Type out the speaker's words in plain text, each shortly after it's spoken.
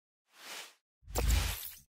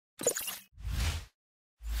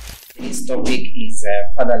Today's topic is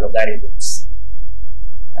further logarithms.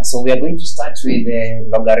 So we are going to start with the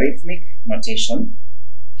logarithmic notation.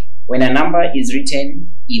 When a number is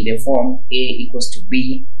written in the form a equals to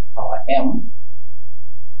b power m,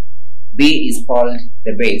 b is called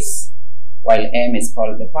the base, while m is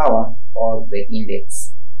called the power or the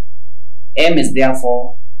index. M is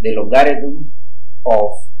therefore the logarithm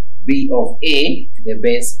of b of a to the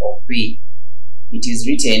base of b. It is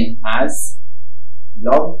written as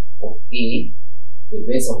log of a, the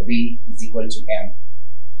base of b, is equal to m.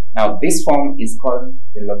 Now this form is called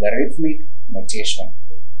the logarithmic notation,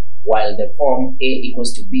 while the form a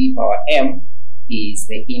equals to b power m is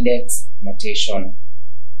the index notation.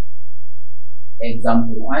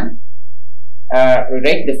 Example 1.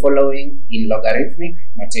 Write the following in logarithmic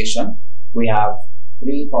notation. We have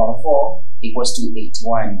 3 power 4 equals to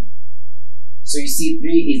 81. So you see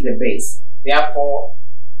 3 is the base. Therefore,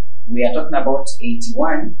 we are talking about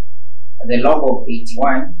 81. The log of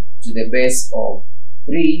 81 to the base of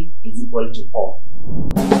 3 is equal to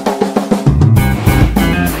 4.